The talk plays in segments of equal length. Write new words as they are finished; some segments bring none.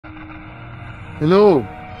Hello?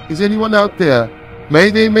 Is anyone out there?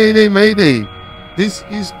 Mayday, mayday, mayday! This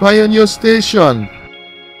is Pioneer Station!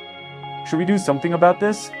 Should we do something about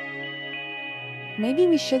this? Maybe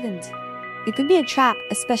we shouldn't. It could be a trap,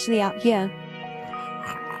 especially out here.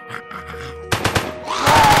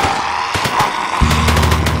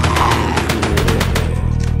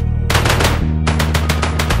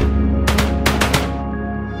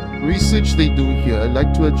 Research they do here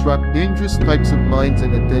like to attract dangerous types of minds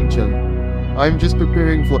and attention. I'm just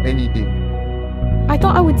preparing for anything. I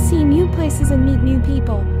thought I would see new places and meet new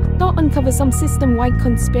people, not uncover some system-wide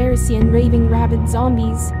conspiracy and raving rabid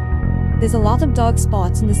zombies. There's a lot of dark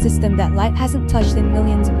spots in the system that light hasn't touched in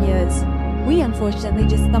millions of years. We unfortunately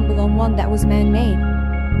just stumbled on one that was man-made.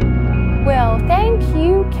 Well, thank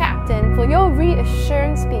you, Captain, for your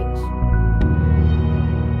reassuring speech.